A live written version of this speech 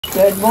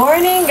Good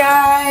morning,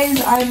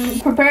 guys. I'm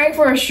preparing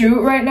for a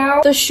shoot right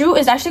now. The shoot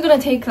is actually gonna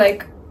take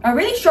like a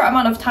really short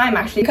amount of time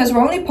actually, because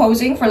we're only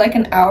posing for like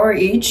an hour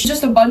each.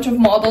 Just a bunch of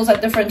models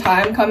at different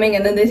time coming,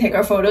 and then they take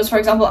our photos. For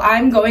example,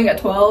 I'm going at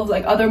 12,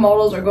 like other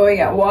models are going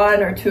at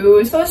 1 or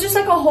 2. So it's just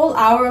like a whole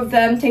hour of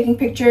them taking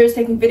pictures,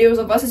 taking videos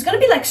of us. It's gonna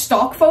be like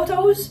stock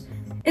photos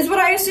is what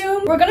I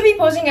assume. We're gonna be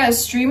posing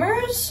as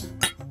streamers.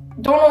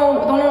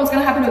 Don't know what's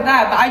gonna happen with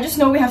that, but I just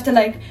know we have to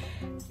like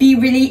be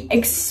really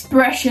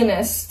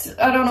expressionist.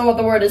 I don't know what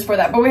the word is for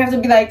that, but we have to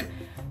be like,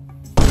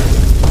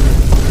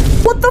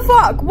 what the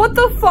fuck? What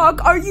the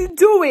fuck are you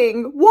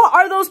doing? What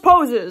are those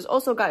poses?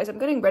 Also, guys, I'm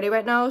getting ready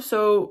right now,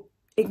 so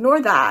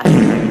ignore that.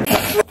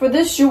 For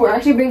this shoot, we're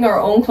actually bringing our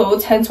own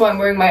clothes, hence why I'm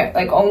wearing my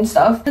like own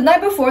stuff. The night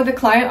before, the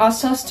client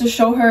asked us to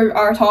show her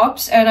our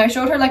tops, and I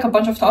showed her like a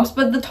bunch of tops,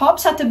 but the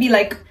tops had to be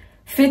like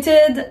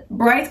fitted,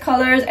 bright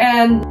colors,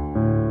 and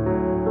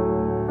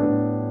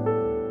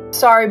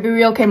sorry, Be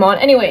Real came on.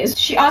 Anyways,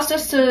 she asked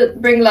us to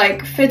bring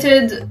like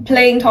fitted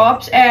plain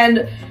tops,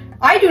 and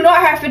I do not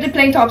have fitted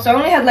plain tops. I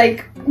only had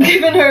like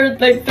given her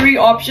like 3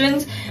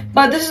 options,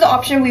 but this is the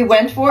option we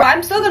went for.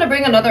 I'm still gonna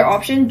bring another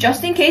option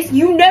just in case.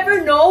 You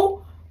never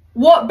know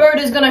what bird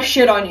is gonna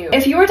shit on you.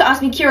 If you were to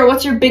ask me, Kira,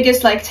 what's your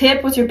biggest like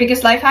tip? What's your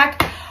biggest life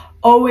hack?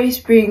 Always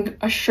bring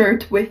a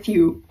shirt with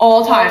you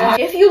all time.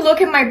 If you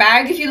look in my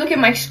bag, if you look in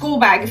my school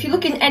bag, if you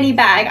look in any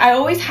bag, I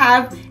always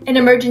have an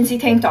emergency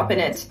tank top in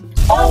it.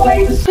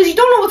 Always. Because you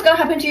don't know what's gonna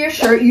happen to your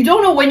shirt. You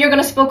don't know when you're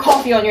gonna spill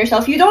coffee on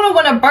yourself. You don't know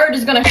when a bird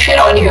is gonna shit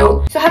on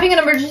you. So having an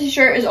emergency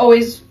shirt is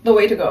always the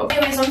way to go.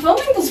 Anyways, I'm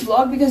filming this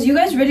vlog because you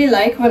guys really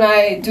like when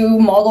I do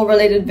model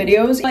related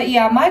videos. But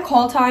yeah, my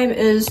call time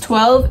is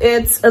 12.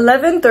 It's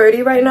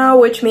 11:30 right now,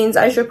 which means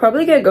I should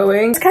probably get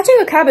going. Catching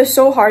a cab is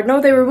so hard. No,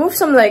 they removed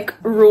some like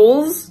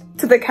rules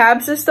to the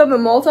cab system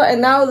in Malta,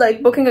 and now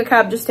like booking a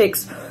cab just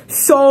takes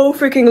so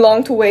freaking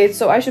long to wait,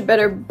 so I should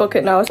better book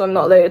it now so I'm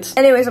not late.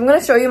 Anyways, I'm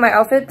gonna show you my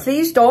outfit.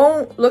 Please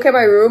don't look at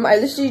my room. I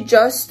literally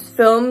just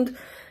filmed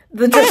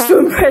the Just to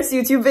Impress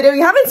YouTube video.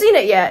 You haven't seen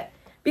it yet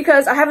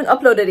because I haven't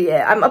uploaded it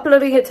yet. I'm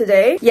uploading it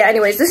today. Yeah,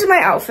 anyways, this is my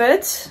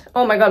outfit.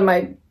 Oh my god,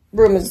 my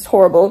room is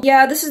horrible.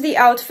 Yeah, this is the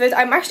outfit.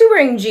 I'm actually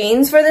wearing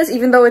jeans for this,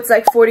 even though it's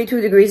like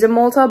 42 degrees in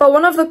Malta. But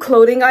one of the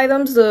clothing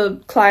items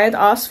the client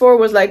asked for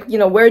was like, you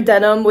know, wear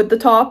denim with the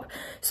top.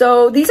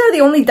 So these are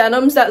the only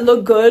denims that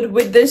look good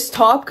with this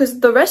top, because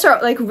the rest are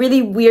like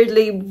really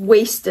weirdly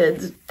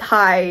waisted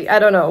high. I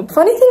don't know.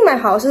 Funny thing, my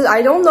house is,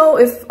 I don't know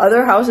if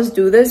other houses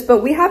do this,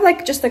 but we have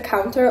like just a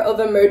counter of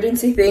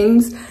emergency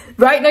things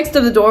right next to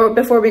the door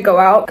before we go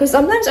out, because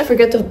sometimes I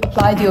forget to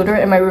apply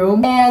deodorant in my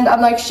room and I'm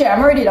like, shit,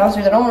 I'm already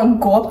downstairs, I don't want to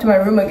go up to my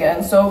room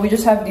again, so we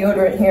just have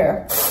deodorant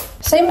here.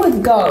 Same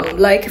with gum.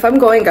 Like if I'm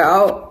going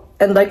out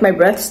and like my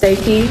breath's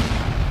stanky,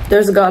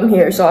 there's gum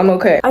here, so I'm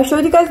okay. I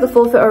showed you guys the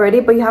full fit already,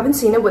 but you haven't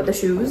seen it with the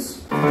shoes.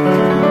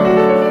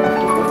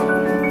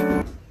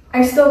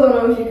 I still don't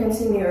know if you can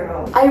see me or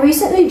not. I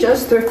recently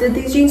just thrifted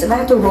these jeans and I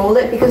have to roll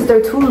it because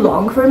they're too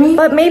long for me.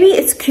 But maybe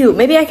it's cute.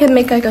 Maybe I can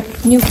make like a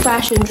new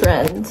fashion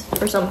trend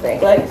or something.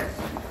 Like,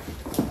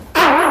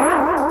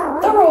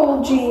 the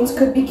rolled jeans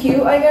could be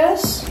cute, I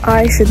guess.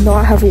 I should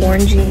not have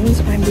worn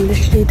jeans. I'm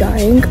literally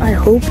dying. I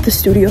hope the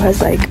studio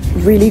has like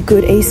really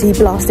good AC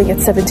blasting at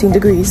 17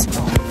 degrees.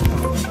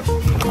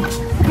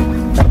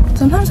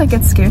 Sometimes I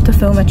get scared to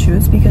film at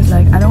shoots because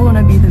like I don't want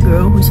to be the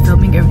girl who's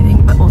filming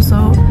everything, but also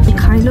I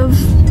kind of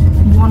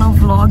want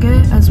to vlog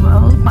it as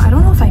well, but I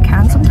don't know if I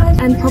can sometimes.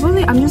 And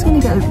probably I'm just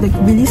gonna get like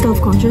really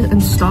self-conscious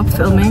and stop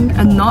filming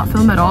and not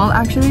film at all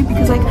actually,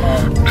 because like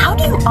how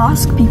do you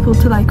ask people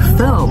to like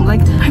film?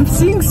 Like I'm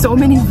seeing so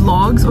many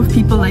vlogs of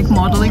people like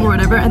modeling or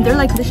whatever, and they're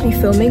like literally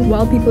filming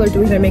while people are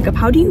doing their makeup.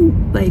 How do you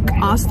like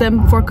ask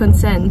them for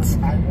consent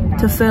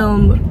to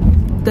film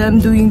them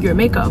doing your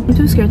makeup? I'm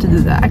too scared to do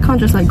that. I can't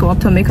just like go up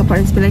to a makeup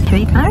artist and be like,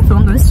 hey, can I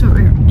film this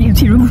for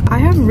beauty room? I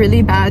have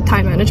really bad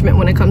time management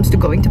when it comes to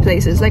going to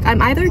places. Like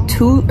I'm either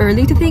too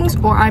early to things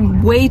or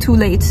I'm way too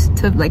late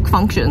to like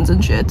functions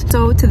and shit.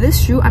 So to this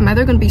shoot, I'm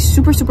either gonna be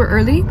super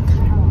early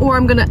or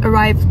I'm gonna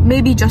arrive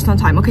maybe just on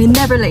time. Okay,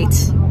 never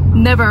late.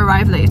 Never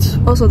arrive late.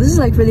 Also, this is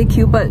like really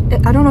cute, but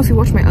I don't know if you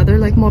watched my other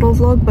like model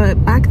vlog,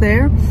 but back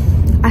there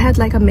I had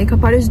like a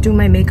makeup artist do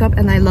my makeup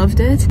and I loved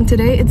it. And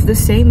today it's the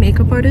same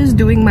makeup artist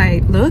doing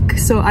my look,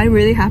 so I'm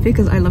really happy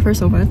because I love her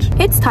so much.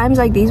 It's times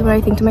like these when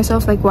I think to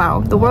myself like, wow,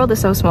 the world is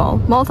so small.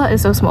 Malta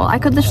is so small. I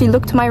could literally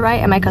look to my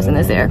right and my cousin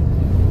is there.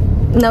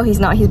 No, he's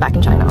not. He's back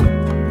in China.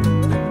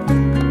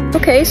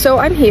 Okay, so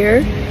I'm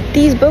here.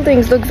 These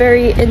buildings look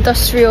very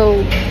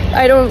industrial.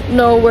 I don't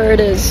know where it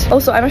is.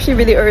 Also, I'm actually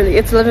really early.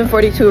 It's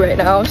 11:42 right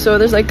now, so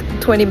there's like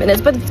 20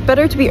 minutes, but it's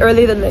better to be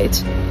early than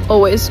late.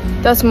 Always.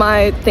 That's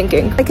my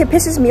thinking. Like it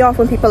pisses me off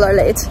when people are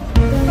late.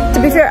 To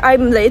be fair,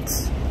 I'm late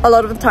a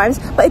lot of the times,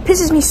 but it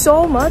pisses me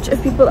so much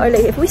if people are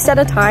late. If we set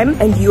a time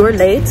and you're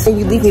late and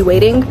you leave me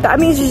waiting, that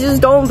means you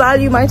just don't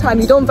value my time.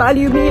 You don't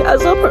value me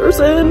as a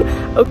person.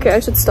 Okay, I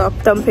should stop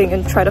dumping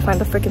and try to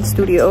find the freaking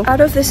studio. Out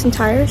of this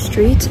entire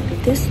street,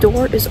 this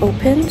door is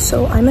open,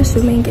 so I'm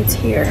assuming it's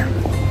here.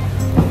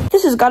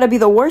 This has gotta be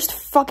the worst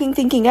fucking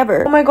thinking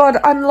ever. Oh my god,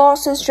 I'm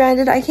lost and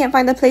stranded. I can't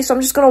find the place, so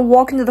I'm just gonna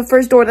walk into the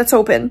first door that's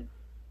open.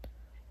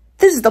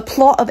 This is the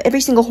plot of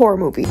every single horror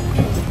movie.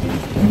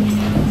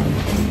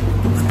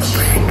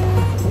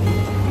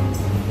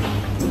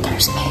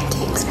 There's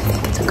paintings. I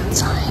think it's a good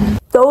sign.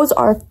 Those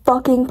are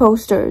fucking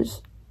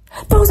posters.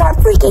 Those are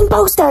freaking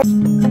posters!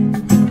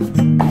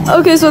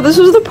 Okay, so this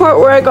was the part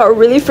where I got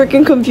really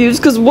freaking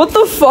confused because what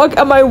the fuck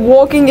am I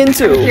walking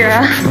into?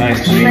 Kira.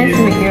 Nice to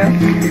meet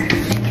you.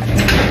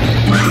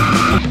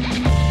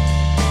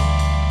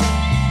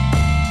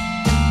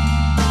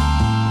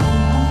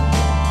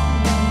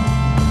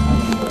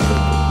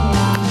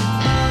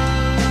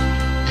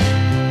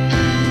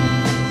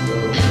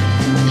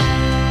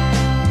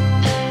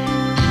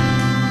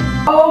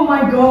 Oh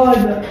my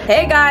god.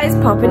 Hey guys,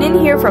 popping in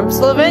here from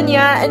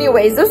Slovenia.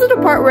 Anyways, this is the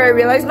part where I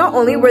realized not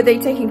only were they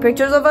taking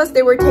pictures of us,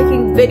 they were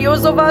taking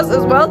videos of us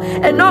as well.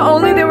 And not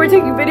only they were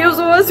taking videos of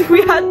us,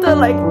 we had to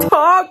like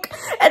talk.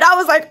 And I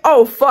was like,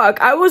 oh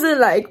fuck, I wasn't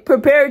like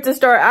prepared to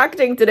start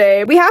acting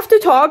today. We have to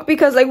talk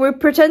because like we're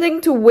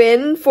pretending to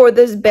win for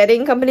this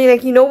betting company.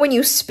 Like, you know when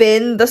you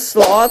spin the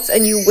slots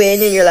and you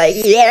win and you're like,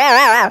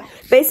 yeah.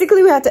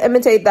 Basically we had to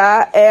imitate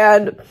that,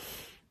 and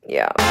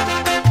yeah.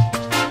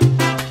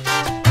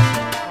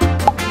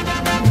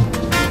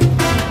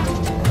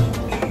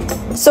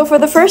 So for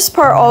the first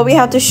part, all we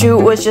had to shoot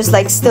was just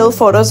like still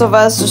photos of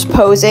us just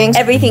posing.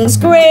 Everything's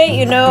great,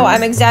 you know,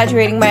 I'm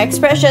exaggerating my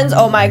expressions.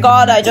 Oh my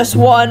god, I just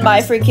won my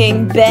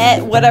freaking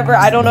bet, whatever.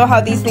 I don't know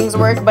how these things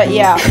work, but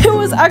yeah. It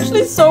was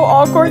actually so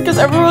awkward because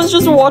everyone's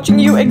just watching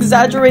you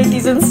exaggerate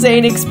these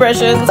insane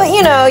expressions. But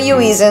you know, you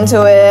ease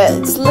into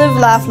it. It's live,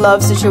 laugh,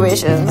 love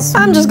situations.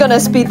 I'm just gonna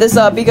speed this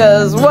up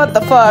because what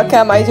the fuck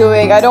am I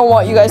doing? I don't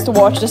want you guys to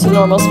watch this in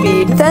normal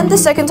speed. Then the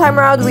second time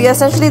around, we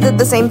essentially did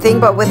the same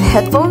thing but with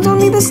headphones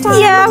only this time.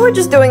 Yeah, we're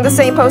just doing the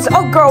same pose.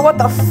 Oh girl, what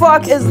the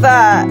fuck is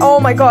that?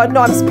 Oh my god,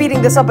 no, I'm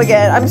speeding this up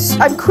again.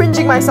 I'm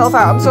cringing myself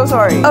out. I'm so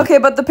sorry. Okay,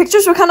 but the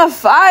pictures were kind of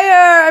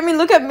fire. I mean,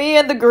 look at me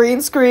and the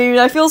green screen.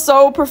 I feel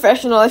so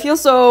professional. I feel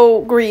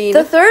so green.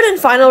 The third and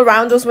final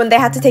round was when they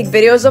had to take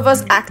videos of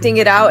us acting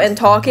it out and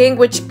talking,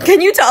 which,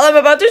 can you tell I'm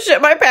about to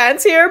shit my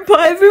pants here? But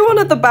everyone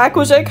at the back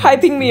was like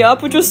hyping me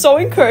up, which was so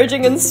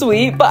encouraging and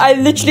sweet, but I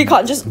literally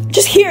can't just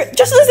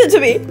listen to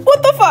me.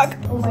 What the fuck?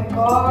 Oh my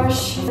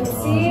gosh. Let's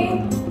see.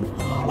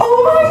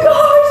 Oh my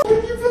god!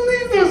 Can you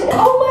believe this?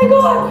 Oh my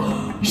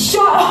god!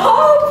 Shut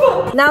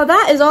up! Now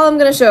that is all I'm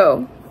gonna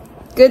show.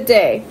 Good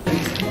day.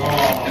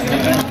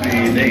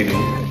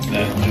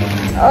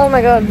 Oh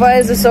my god, why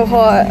is this so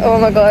hot? Oh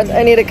my god,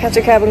 I need to catch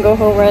a cab and go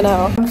home right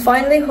now. I'm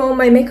finally home.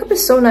 My makeup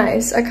is so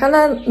nice. I kind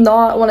of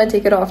not want to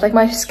take it off. Like,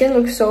 my skin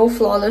looks so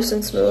flawless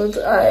and smooth.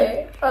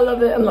 I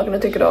love it. I'm not gonna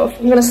take it off.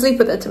 I'm gonna sleep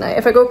with it tonight.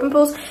 If I grow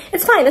pimples,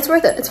 it's fine. It's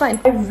worth it. It's fine.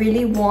 I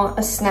really want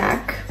a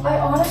snack. I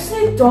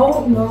honestly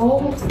don't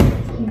know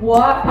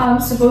what I'm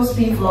supposed to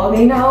be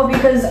vlogging now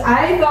because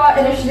I thought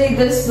initially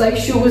this like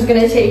shoot was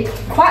gonna take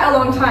quite a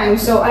long time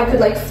so I could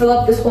like fill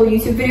up this whole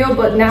YouTube video,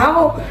 but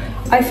now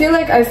I feel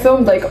like I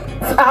filmed like,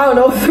 I don't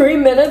know, 3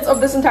 minutes of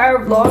this entire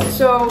vlog,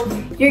 so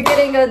you're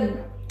getting a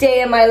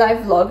day in my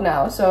life vlog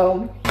now.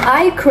 So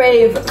I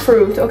crave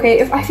fruit,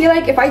 okay? I feel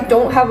like if I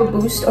don't have a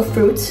boost of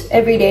fruits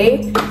every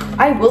day,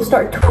 I will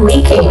start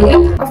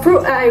tweaking. A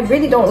fruit I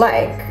really don't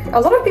like. A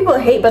lot of people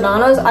hate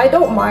bananas. I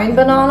don't mind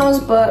bananas,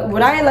 but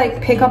would I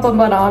like pick up a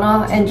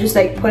banana and just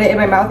like put it in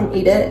my mouth and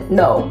eat it?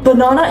 No.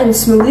 Banana in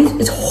smoothies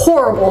is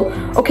horrible.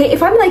 Okay, if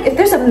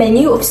there's a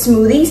menu of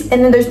smoothies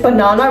and then there's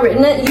banana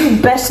written in it,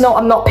 you best know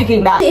I'm not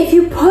picking that. If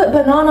you put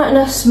banana in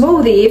a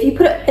smoothie, if you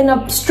put it in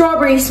a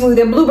strawberry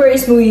smoothie, a blueberry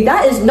smoothie,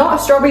 that is not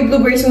a strawberry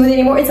blueberry smoothie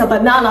anymore, it's a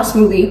banana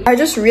smoothie. I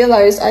just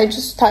realized I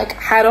just like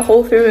had a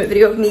whole 3-minute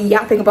video of me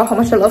yapping about how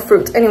much I love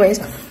fruit. Anyways,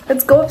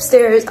 let's go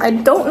upstairs. I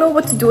don't know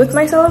what to do with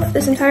myself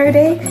this entire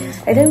day.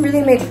 I didn't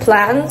really make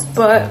plans,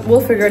 but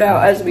we'll figure it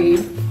out as we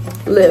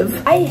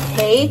live. I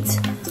hate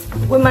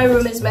when my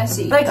room is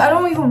messy. Like, I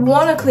don't even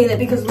want to clean it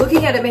because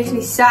looking at it makes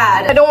me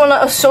sad. I don't want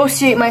to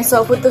associate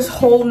myself with this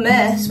whole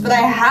mess, but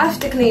I have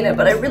to clean it,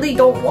 but I really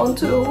don't want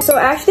to. So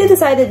I actually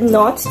decided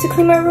not to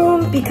clean my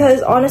room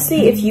because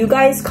honestly, if you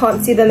guys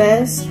can't see the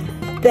mess,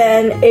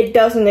 then it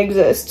doesn't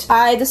exist.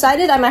 I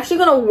decided I'm actually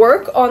gonna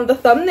work on the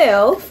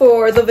thumbnail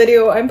for the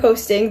video I'm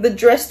posting, the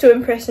dress to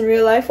impress in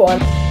real life one.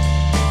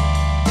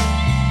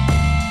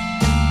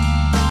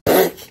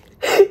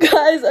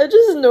 Guys, I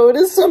just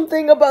noticed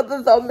something about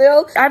the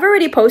thumbnail. I've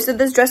already posted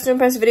this dress to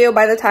impress video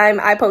by the time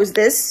I post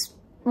this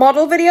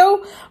model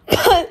video,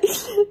 but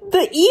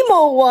the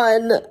emo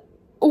one,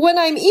 when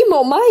I'm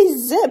emo,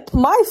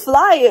 my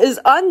fly is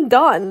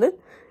undone.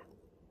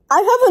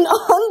 I have an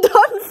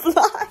undone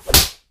fly.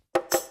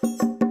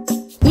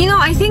 You know,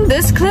 I think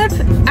this clip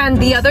and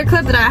the other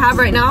clip that I have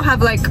right now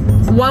have like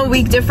 1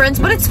 week difference,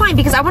 but it's fine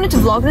because I wanted to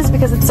vlog this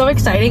because it's so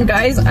exciting,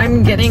 guys.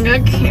 I'm getting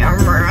a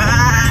camera.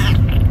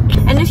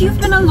 And if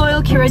you've been a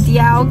loyal Kira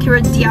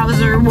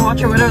Diao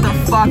watch or whatever the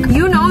fuck,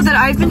 you know that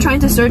I've been trying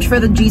to search for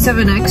the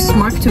G7X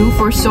Mark II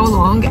for so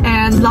long.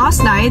 And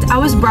last night I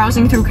was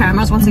browsing through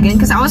cameras once again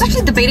because I was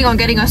actually debating on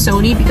getting a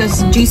Sony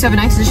because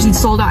G7X is just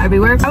sold out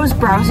everywhere. I was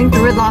browsing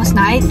through it last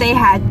night. They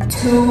had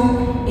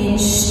 2 in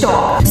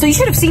stock. So you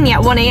should have seen me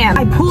at 1 a.m.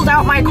 I pulled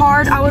out my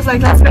card. I was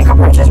like, let's make a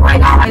purchase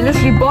right now. I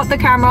literally bought the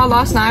camera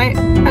last night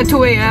at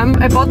 2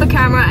 a.m. I bought the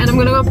camera and I'm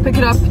gonna go pick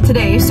it up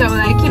today. So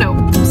like, you know,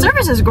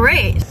 service is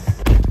great.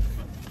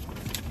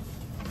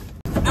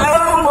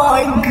 Oh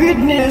my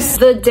goodness.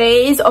 The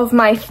days of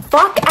my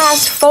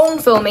fuck-ass phone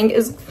filming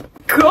is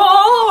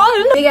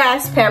gone.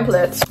 Big-ass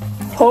pamphlets.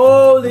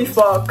 Holy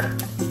fuck.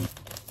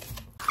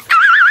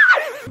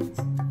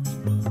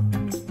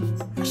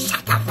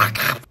 Shut the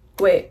fuck up.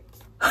 Wait.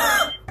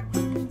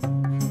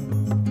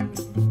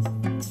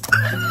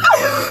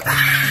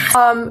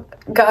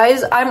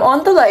 Guys, I'm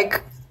on the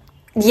like,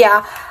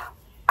 yeah.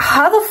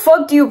 How the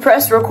fuck do you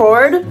press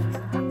record?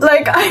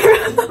 Like,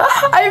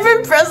 I've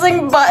been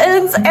pressing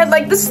buttons and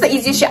like this is the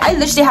easiest shit. I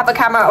literally have a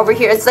camera over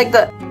here. It's like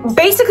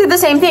basically the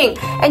same thing.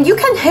 And you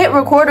can hit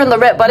record on the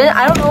red button.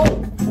 I don't know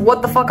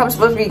what the fuck I'm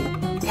supposed to be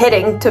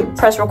hitting to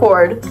press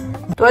record.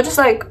 Do I just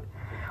like...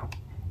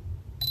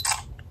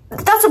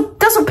 That's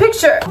a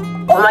picture.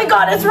 Oh my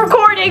god, it's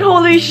recording.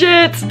 Holy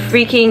shit.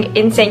 Freaking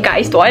insane,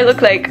 guys. Do I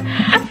look like...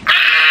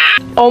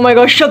 Oh my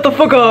gosh, shut the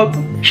fuck up.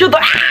 Shut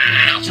the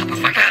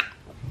fuck up.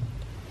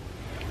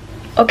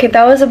 Okay,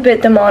 that was a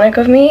bit demonic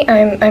of me.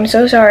 I'm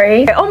so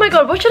sorry. Oh my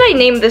god, what should I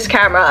name this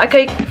camera?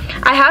 Okay,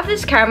 I have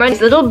this camera.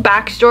 This little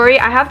backstory.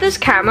 I have this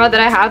camera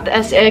that I have, the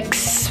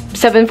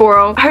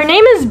SX740. Her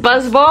name is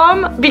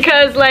BuzzBomb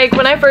because like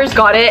when I first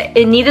got it,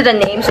 it needed a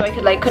name so I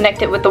could like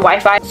connect it with the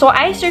Wi-Fi. So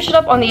I searched it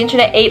up on the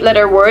internet,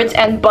 8-letter words,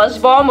 and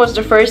BuzzBomb was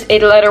the first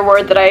 8-letter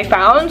word that I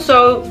found.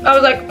 So I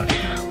was like,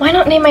 why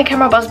not name my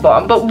camera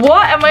BuzzBomb? But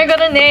what am I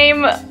gonna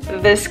name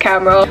this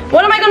camera?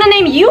 What am I gonna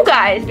name you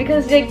guys?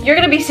 Because like, you're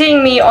gonna be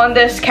seeing me on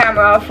this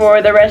camera for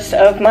the rest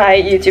of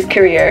my YouTube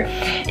career.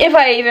 If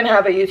I even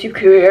have a YouTube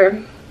career.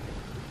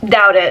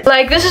 Doubt it.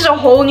 Like, this is a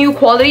whole new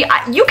quality.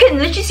 You can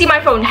literally see my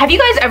phone. Have you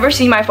guys ever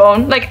seen my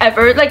phone? Like,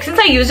 ever? Like, since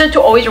I use it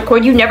to always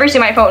record, you never see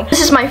my phone.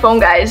 This is my phone,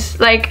 guys.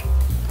 Like,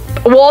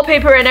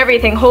 wallpaper and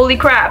everything. Holy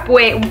crap.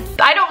 Wait,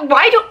 why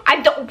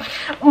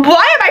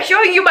am I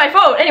showing you my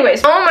phone?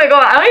 Anyways, oh my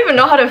god, I don't even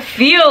know how to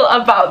feel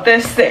about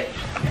this thing.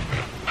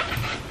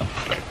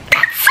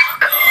 That's so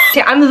cool.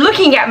 See, I'm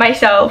looking at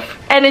myself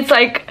and it's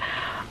like,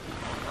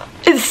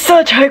 it's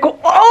such a cool.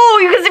 Oh,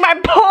 you can see my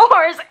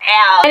pores.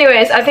 Ew.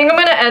 Anyways, I think I'm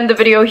gonna end the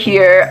video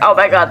here. Oh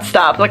my god,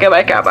 stop. Look at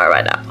my camera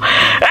right now.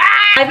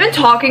 I've been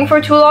talking for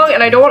too long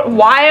and I don't want,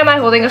 why am I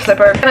holding a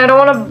slipper? And I don't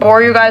want to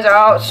bore you guys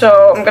out,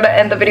 so I'm gonna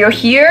end the video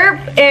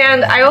here.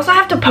 And I also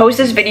have to post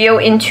this video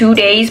in 2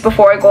 days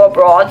before I go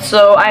abroad,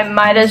 so I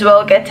might as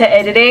well get to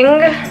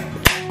editing.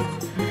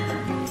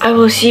 I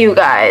will see you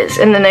guys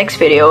in the next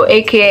video,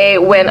 aka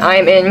when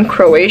I'm in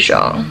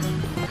Croatia.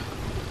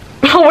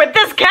 With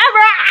this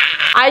camera!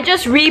 I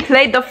just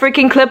replayed the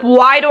freaking clip.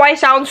 Why do I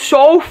sound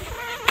so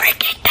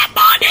freaking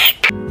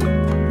demonic?